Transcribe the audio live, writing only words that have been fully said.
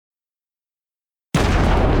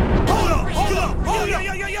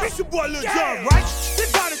It's your boy Lil Jon, right? They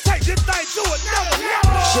trying to take this thing to another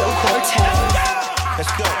level. Joe Cortez.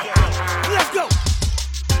 Let's go. Let's go.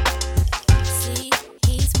 See,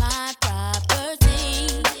 he's my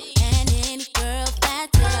property, and any girl that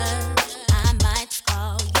does, I might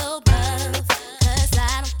call your bluff, 'cause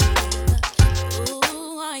I don't give a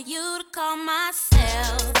who are you to call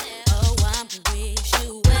myself. Oh, I'm gonna wish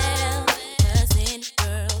you well, 'cause any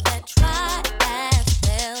girl that tries has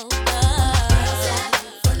failed.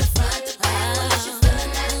 From the front to back, what is you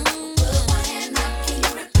feeling that? Put one hand up, can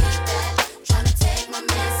you repeat that? Tryna take my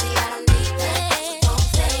man, see I don't need that. So don't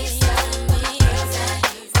play yourself when the girls at.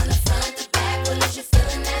 From the front to back, what is you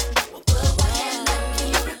feeling that? Well, put one hand up, can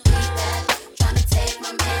you repeat that? Tryna take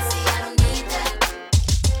my man, see I don't need that.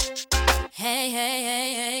 Hey, hey, hey,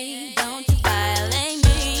 hey, don't you violate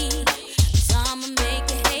me, 'cause I'ma make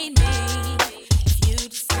you hate me if you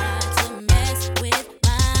decide to mess with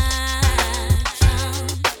my chum.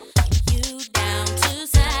 You down to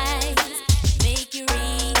size, make you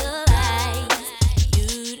realize you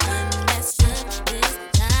done messed up this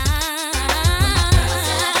time.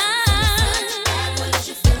 What is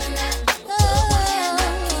you feeling that? Put one hand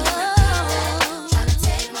up, can you repeat that? Tryna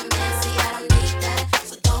take my man, see I don't need that.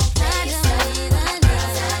 So don't play yourself when the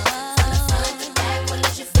girls at. From the front to back, what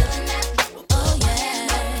is you feeling that? Well, put one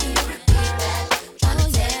hand up, can you repeat that? Tryna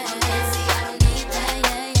take my man, see I don't need that.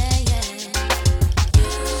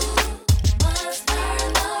 You must learn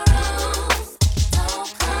the rules. Don't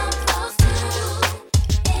come close to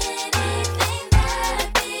anything that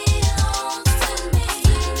belongs to me.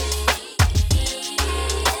 He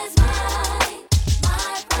is my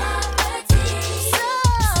property. So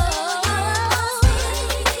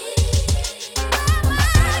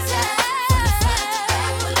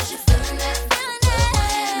what is you feeling that? Put one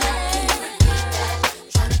hand up, can you repeat that?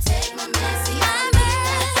 Tryna take my man, see I don't need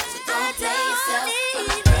that. So don't play yourself when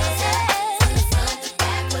the girls at. From the front to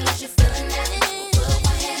back, what is you feeling that? Put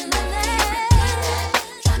one hand up, can you repeat that?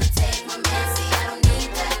 Tryna take my man, see I don't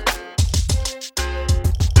need that.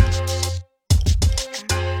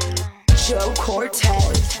 Joe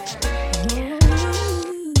Cortez. I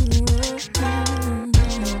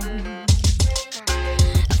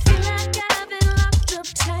feel like I've been locked up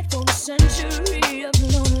tight for a century of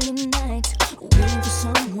lonely nights, waiting for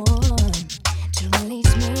someone to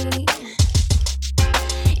release me.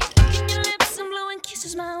 You're licking your lips and blowing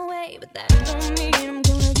kisses my way, but that don't mean I'm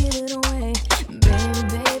gonna give it away, baby,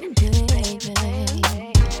 baby, baby, baby.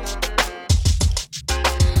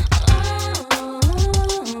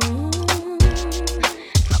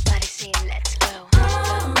 My body's saying let's go,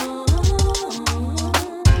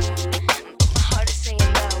 but my heart is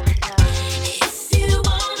saying no, no. If you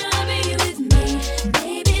wanna be with me,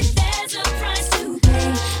 baby, there's a price to pay.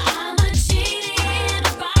 I'm a genie in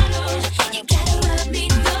a bottle. You gotta rub me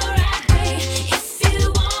the right way. If you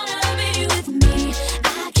wanna be with me,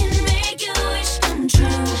 I can make your wish come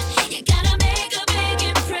true. You gotta make a big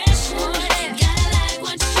impression. Gotta like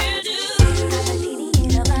what you do. I'm a genie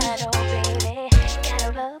in a bottle, baby. Gotta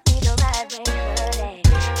rub me the right way, honey.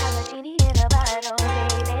 I'm a genie in a bottle,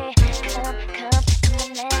 baby. Come on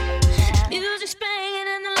now. Music's playing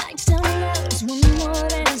and the lights down low. Just one more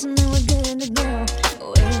dance and then we're good to go.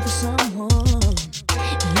 Waiting for someone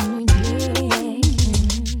who needs me.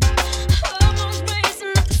 Hormones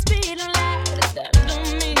racing at the speed of light. That don't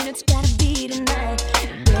mean it's gotta be tonight,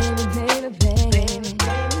 baby, baby, baby, baby,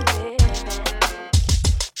 baby.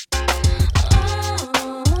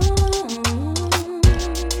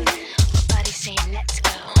 My body's saying let's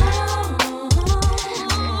go,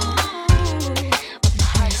 but my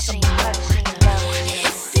heart's saying no.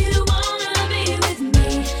 If you wanna be with me,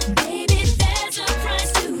 baby, there's a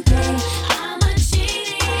price to pay. I'm a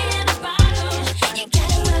genie in a bottle. You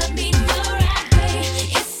gotta rub me the right way.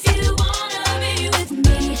 If you wanna be with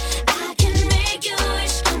me, I can make your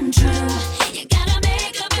wish come true. You gotta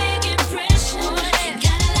make a big impression.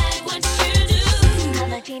 Gotta like what you do.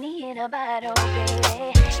 I'm a genie in a bottle,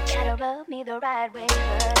 baby. Gotta rub me the right way,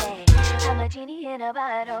 honey. I'm a genie in a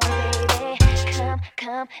bottle, baby.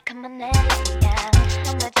 Come on now, yeah.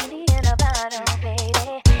 I'm a genie in a bottle,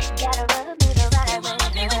 baby. Gotta rub me the right way,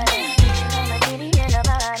 honey. I'm a genie in a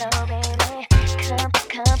bottle, baby.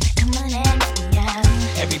 Come on now,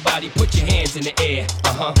 yeah. Everybody put your hands in the air.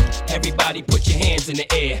 Everybody put your hands in the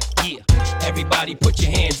air. Yeah. Everybody put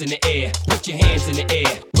your hands in the air. Put your hands in the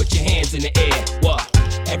air. Put your hands in the air. What?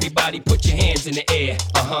 Everybody put your hands in the air.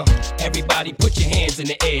 Everybody put your hands in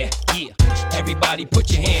the air. Yeah. Everybody put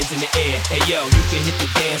your hands in the air. Hey yo, you can hit the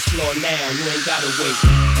dance floor now. You ain't gotta wait.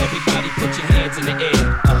 Everybody put your hands in the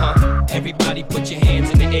air. Everybody put your hands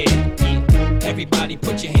in the air. Yeah. Everybody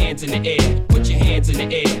put your hands in the air. Put your hands hands in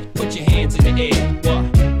the air, put your hands in the air.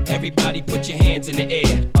 What? Everybody put your hands in the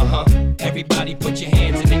air. Everybody put your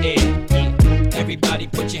hands in the air. Yeah. Everybody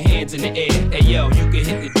put your hands in the air. Hey yo, you can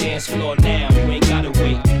hit the dance floor now. You ain't gotta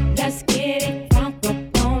wait. Let's get it crunk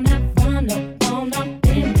up on that fun up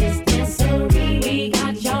in this dancery. We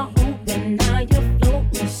got y'all open, now you're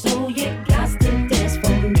floating, so you got to dance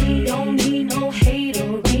for me. Don't need no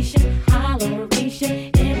hateration,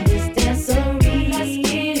 holleration in this dancery. Let's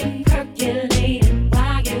get it percolating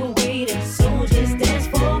while you're waiting, so just dance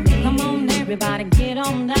for me. Come on, everybody, get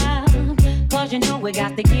on down, 'cause you know we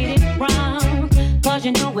got to get it wrong. 'Cause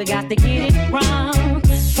you know we got to get it wrong.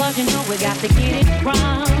 'Cause you know we got to get it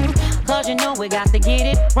wrong. 'Cause you know we got to get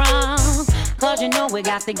it wrong. 'Cause you know we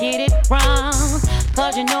got to get it wrong.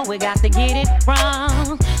 'Cause you know we got to get it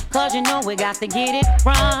wrong. 'Cause you know we got to get it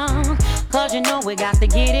wrong. 'Cause you know we got to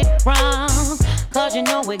get it wrong. 'Cause you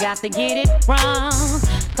know we got to get it wrong.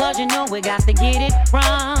 'Cause you know we got to get it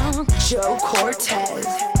wrong. Joe Cortez.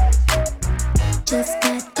 Just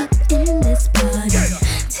got up in this party,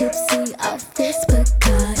 tipsy off this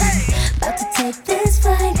Bacardi, about to take this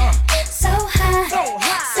flight, so high,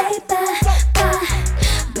 say bye, bye.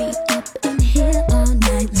 Be up in here all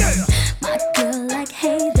night long. My girl like,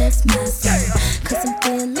 hey, that's my song, 'cause I'm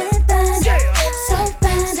feeling fine, so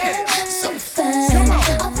fine, so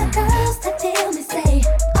fine. All the girls that tell me say,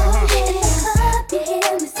 oh yeah, in the club you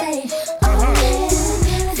hear me say, oh yeah,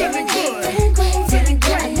 feeling good, feeling great, feeling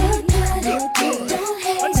great.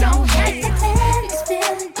 Don't hate, the man is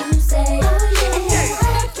feeling you say, oh yeah,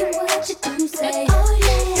 liking what you do say, oh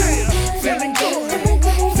yeah, feeling good,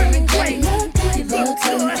 feeling great, you look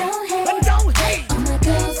good, don't hate. All my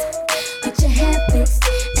girls, put your hair fixed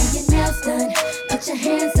and your nails done, put your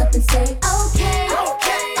hands up and say, okay,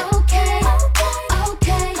 okay, okay, okay,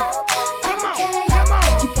 okay.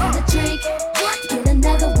 You want a drink, get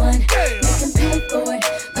another one, make them pay for it,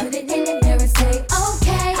 put it in the air and say,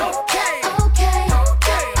 okay, okay, okay,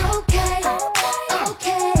 okay,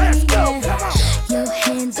 okay. Your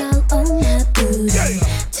hands all on my booty,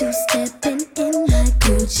 two-stepping in my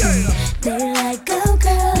Gucci. They like, go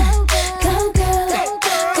girl, go girl,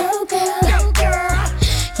 go girl.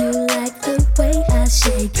 You like the way I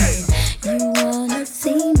shake it, you wanna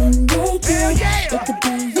see me naked. It could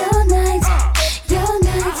be your night, your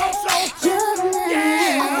night, your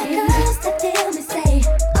night. All the girls that tell me say,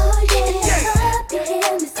 oh yeah, up you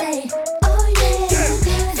hear me say, oh yeah,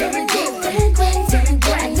 feeling good, feeling great, feeling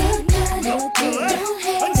great. Look good,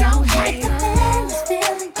 don't hate, the man is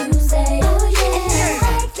feeling you say, oh yeah,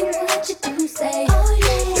 liking what you do say, oh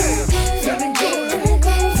yeah, feeling good,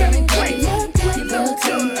 feeling great. You look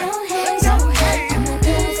good, don't hate. All my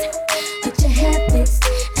girls, put your hair fixed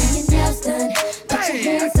and your nails done, put your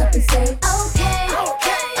hands up and say, okay,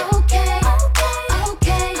 okay, okay, okay,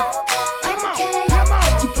 okay.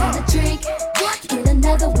 You want a drink, get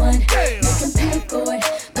another one, make them pay for it,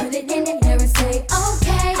 put it in the air and say,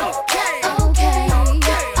 okay, okay, okay,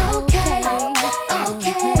 okay.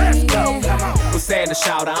 What's Santa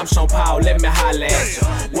shouter? I'm Sean Paul, let me holler at you.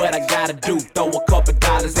 What I gotta do, throw a couple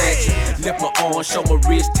dollars at you. Lift my arm, show my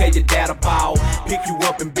wrist, tell your dad a ball. Pick you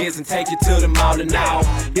up in biz and take you to the mall and all.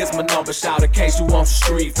 Here's my number, shout in case you want some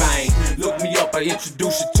street fame. Look me up, I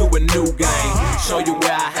introduce you to a new game. Show you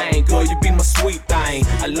where I hang, girl, you be my sweet thing.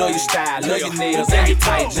 I love your style, love your nails and your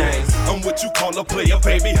tight jeans. I'm what you call a player,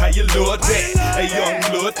 baby, how you love that? A young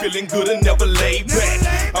blood, feeling good and never laid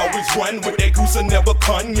back. Always run with that goose and never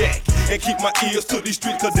cognac. And keep my ears to these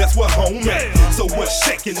streets, 'cause that's where home at. So what's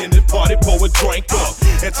shaking in the party, pour a drink up.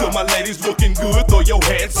 And to my ladies looking good, throw your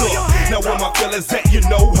hands up. Now where my fellas at, you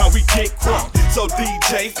know how we get crunk. So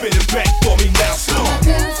DJ, spin it back for me now, All my stop.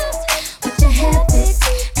 girls, put your hair fixed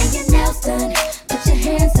and your nails done, put your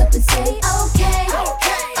hands up and say, okay,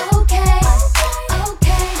 okay, okay,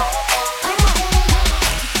 okay.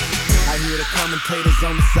 I hear the commentators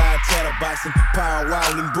on the side chatterboxing. Power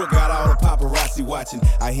Wild and Brooke got all the paparazzi watching.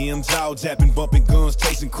 I hear them jaw japping, bumping guns,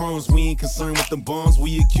 chasing crumbs. We ain't concerned with the bums,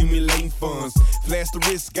 we accumulating funds. Flash the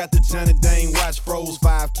wrist, got the Johnny Dane watch froze.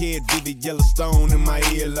 5K vivid Yellowstone in my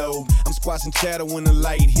earlobe. I'm squashing chatter when the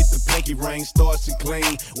light hit the pinky ring. Starts and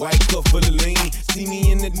clean, white cup full of lean. See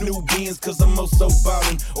me in the new Benz, 'cause I'm also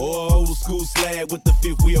ballin'. Or old school slab with the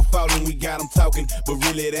fifth wheel falling. We got them talking, but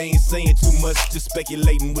really they ain't saying too much. Just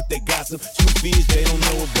speculating with that gossip. Truth is they don't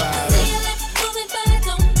know about us. Moving, but I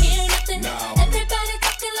don't hear nothing. Everybody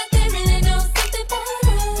talking like they really know something about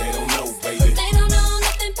us. They don't know, baby. They don't know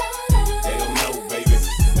nothing about us. They don't know, baby.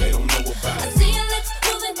 They don't know about I us. see your lips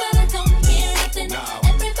moving, but I don't hear nothing.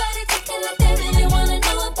 Everybody talking like they really wanna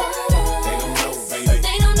know about us. They don't know, baby.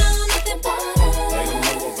 They don't know nothing about us. They don't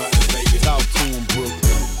know about us, baby. Talk to 'em, Brooke.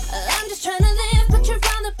 I'm just trying to live.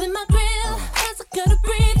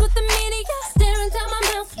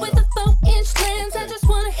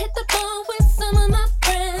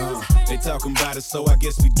 it, so I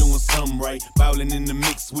guess we doing something right. Bowling in the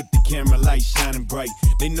mix with the camera light shining bright.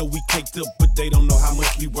 They know we caked up, but they don't know how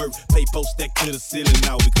much we work. Paypo stacked to the ceiling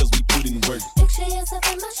now because we put in work. Picture yourself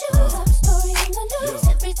in my shoes. Top story in the news.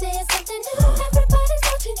 Every day is something new. Everybody's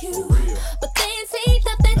watching you, but they ain't seen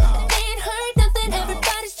nothing. They ain't heard nothing.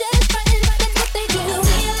 Everybody's just frontin'. That's what they do.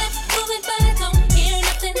 See your lips moving, but I don't hear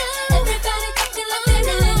nothing. Everybody talking like they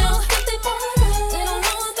really know something more. They don't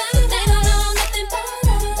know about it. They don't know nothing about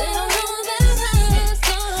it. They don't know about us.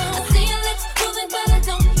 I see your lips moving, but I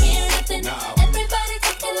don't hear nothing. Everybody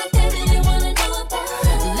talking like they really wanna know about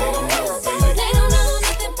it. They don't know about it. They don't know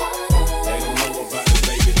nothing about it. They don't know about it,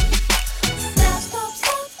 baby. Stop, stop,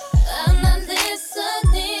 stop. I'm not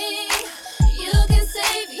listening. You can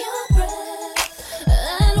save your breath.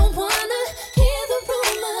 I don't wanna hear the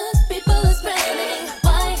rumors people are spreading.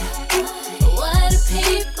 Why do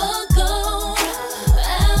people go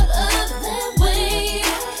out of their way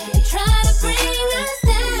and try to bring us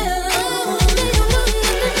down? They don't know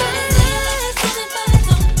nothing about us. But I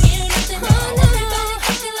don't hear nothing. Everybody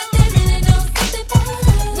acting like they really know something.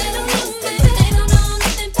 They don't know, baby. They don't know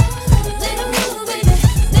nothing about us. They don't know, baby.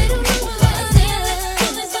 They don't know about us.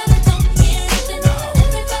 But I don't hear nothing.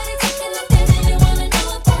 Everybody talking like they really wanna know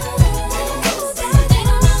about us. They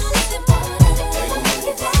don't know nothing about us.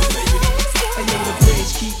 And yo, the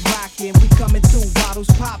bridge keep rocking. We coming through,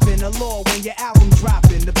 bottles popping. Allure when your album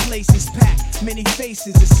dropping. The place is packed, many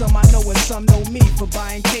faces. There's some I know and some know me for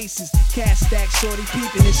buying cases. Cash stack, shorty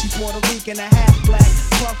peeping, and she Puerto Rican, a half black.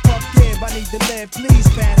 Puff, puff, crib, I need to live, please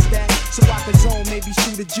pass that. So I can zone, maybe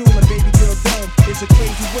shoot a jewel, and baby girl dome. It's a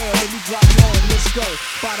crazy world, let me drop you on, let's go.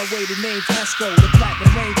 By the way, the name's Esco. The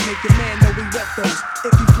platinum range make your man know we wet those.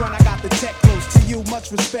 If you front, I got the tech close. To you,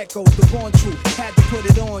 much respect goes. The born truth, had to put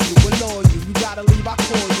it on you, allure you. You gotta leave, I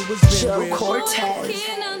call you, it's been Joe real. Cortez.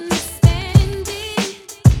 Can't understand it.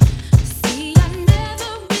 See, I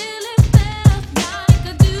never really felt like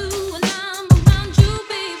I do when I'm around you,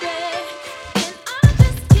 baby. And I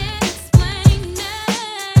just can't explain it.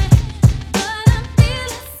 But I'm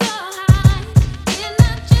feeling so high, and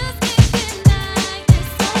I just can't deny it.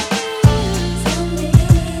 Tell me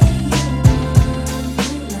you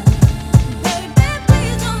want baby,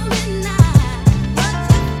 please don't deny what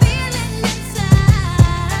you're feeling inside.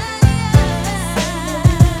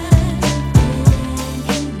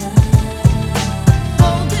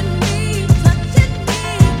 Holding me, touching me,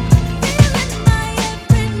 feeling my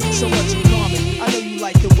every need. So much in common. I know you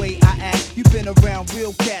like the way I act. You've been around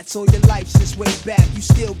real cats all your life since way back. You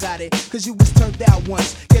still got it, cause you was turned out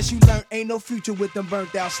once. Guess you learned ain't no future with them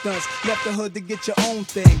burnt out stunts. Left the hood to get your own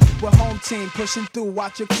thing. We're home team, pushing through,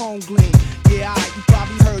 watch your chrome gleam. Yeah, you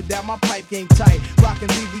probably heard that my pipe game tight. Rockin'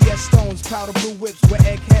 VVS stones, powder blue whips with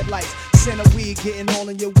egg headlights. Center weed, getting all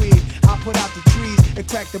in your weed. I put out the trees and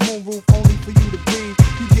crack the moon roof only for you to breathe.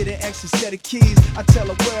 You get an extra set of keys. I tell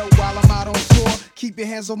her well while I'm out on tour. Keep your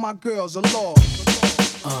hands on my girls, a law.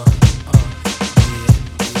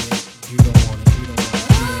 You don't want it, you don't want it.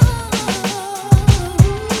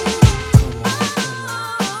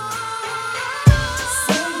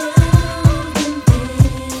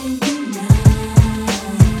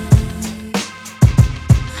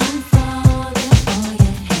 I'm falling for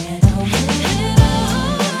your head over head.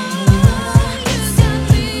 You got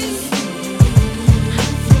me.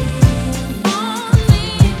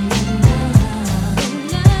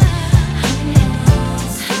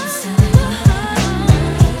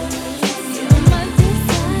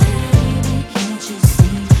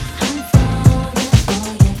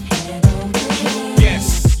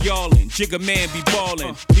 Yes, y'allin', Jigga man be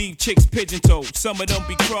ballin', leave chicks pigeon-toed, some of them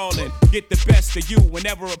be crawlin'. Get the best of you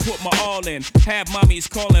whenever I put my all in. Have mommies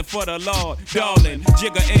callin' for the Lord, darling.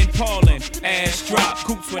 Jigga and Paulin', ass drop,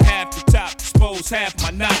 coops with half the top, expose half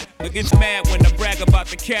my knot. But gets mad when I brag about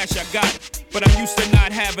the cash I got. But I'm used to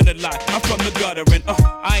not having a lot. I'm from the gutter and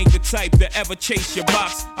I ain't the type to ever chase your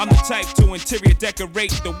box. I'm the type to interior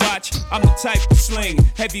decorate the watch. I'm the type to sling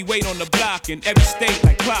heavyweight on the block in every state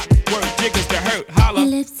like clock. Word jiggers to hurt, holla. Your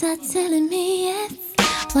lips are telling me yes,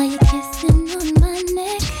 while you're kissing on my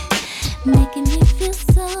neck, making me feel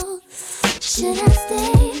so. Should I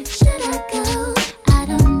stay? Should I go? I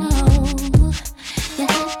don't know. Your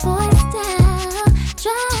hot boy style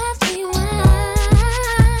drives me wild,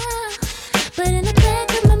 but in the back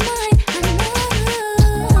of my mind, I know.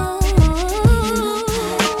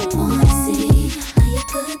 I wanna see how you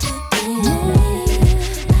put that thing on me.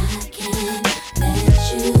 I can't let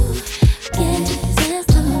you get the best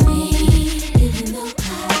of me, even though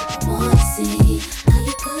I wanna see how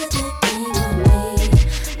you put that thing on me.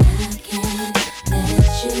 I can't let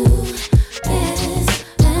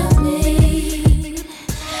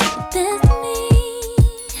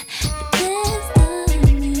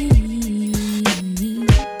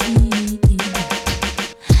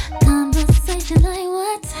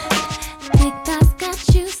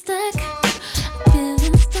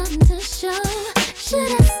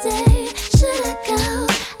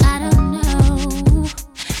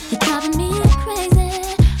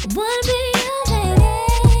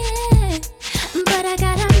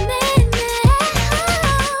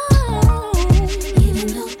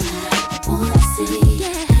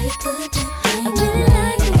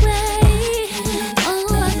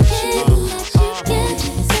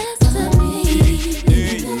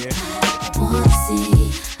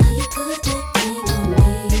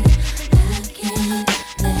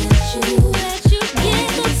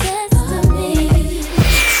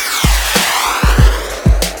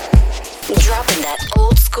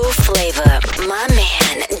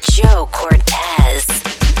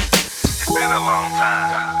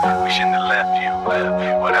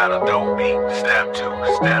a dope beat. Step two,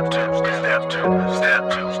 step two, step two, step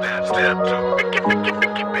two, step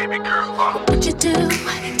two. Baby girl, What would you do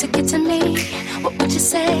to get to me? What would you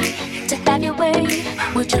say to have your way?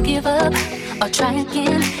 Would you give up or try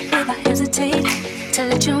again if I hesitate to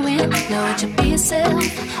let you in? Now would you be yourself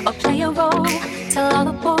or play a role? Tell all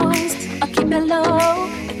the boys or keep it low.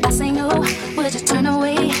 If I say no, would you turn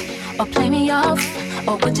away or play me off?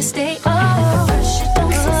 Or would you stay? Oh, first you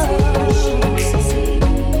don't succeed.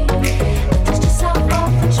 Dust yourself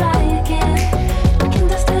off and try again. We can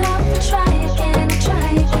dust it off and try again, try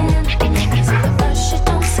again. So first you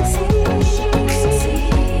don't succeed.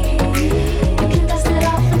 We can dust it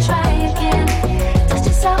off and try again. Dust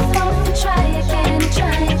yourself off and try again,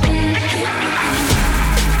 try again.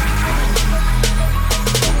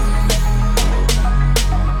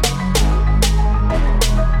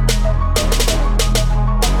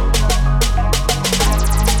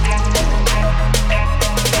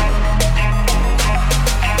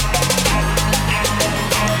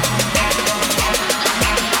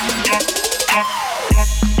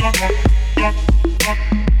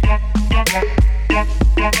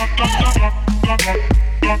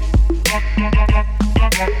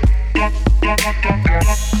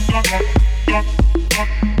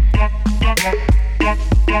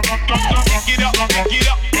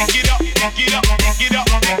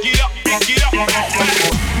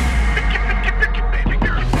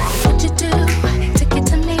 What'd you do to get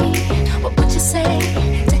to me? What would you say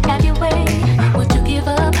to have your way? Would you give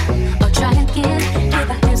up or try again if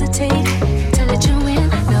I hesitate to let you in?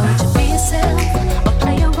 Now would you be yourself or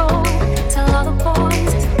play a role? Tell all the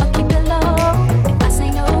boys or keep it low. If I say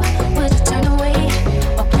no, would you turn away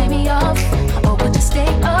or play me off? Or would you stay?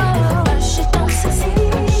 Oh, first you don't succeed.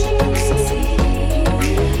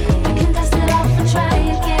 You can dust it off and try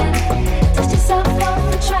again. Dust yourself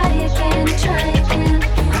off and try again, try again.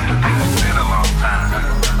 it's been a long time.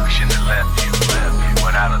 We shouldn't have left you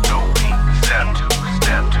without a dope beat. Step two,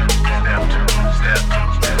 step two, step two, step two,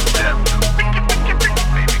 step two.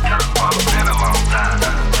 Baby girl, it's been a long time.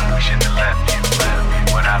 We shouldn't have left you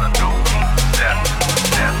without a dope beat. Step two,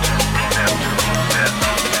 step two, step two,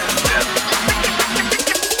 step two, step two.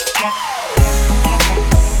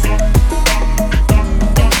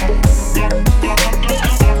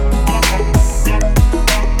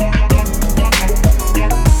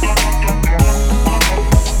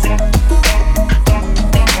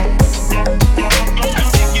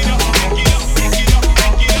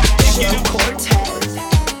 Joe Cortez.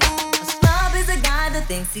 A snob is a guy that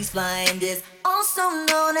thinks he's flying, is also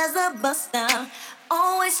known as a buster.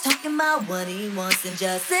 Always talking about what he wants and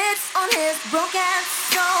just sits on his broke ass.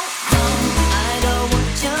 So, no, I don't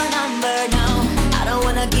want your number, no. I don't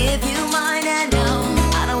wanna give you mine, and no,